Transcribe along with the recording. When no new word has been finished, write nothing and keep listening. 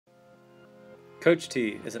Coach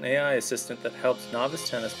T is an AI assistant that helps novice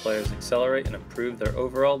tennis players accelerate and improve their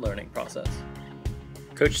overall learning process.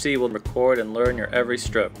 Coach T will record and learn your every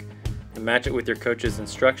stroke and match it with your coach's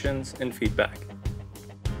instructions and feedback.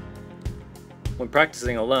 When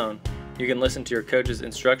practicing alone, you can listen to your coach's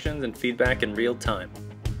instructions and feedback in real time.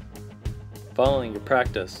 Following your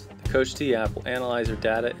practice, the Coach T app will analyze your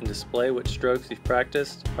data and display which strokes you've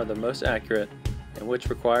practiced are the most accurate and which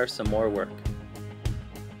require some more work.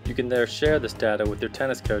 You can there share this data with your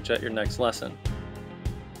tennis coach at your next lesson.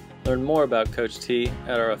 Learn more about Coach T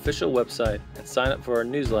at our official website and sign up for our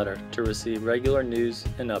newsletter to receive regular news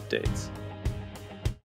and updates.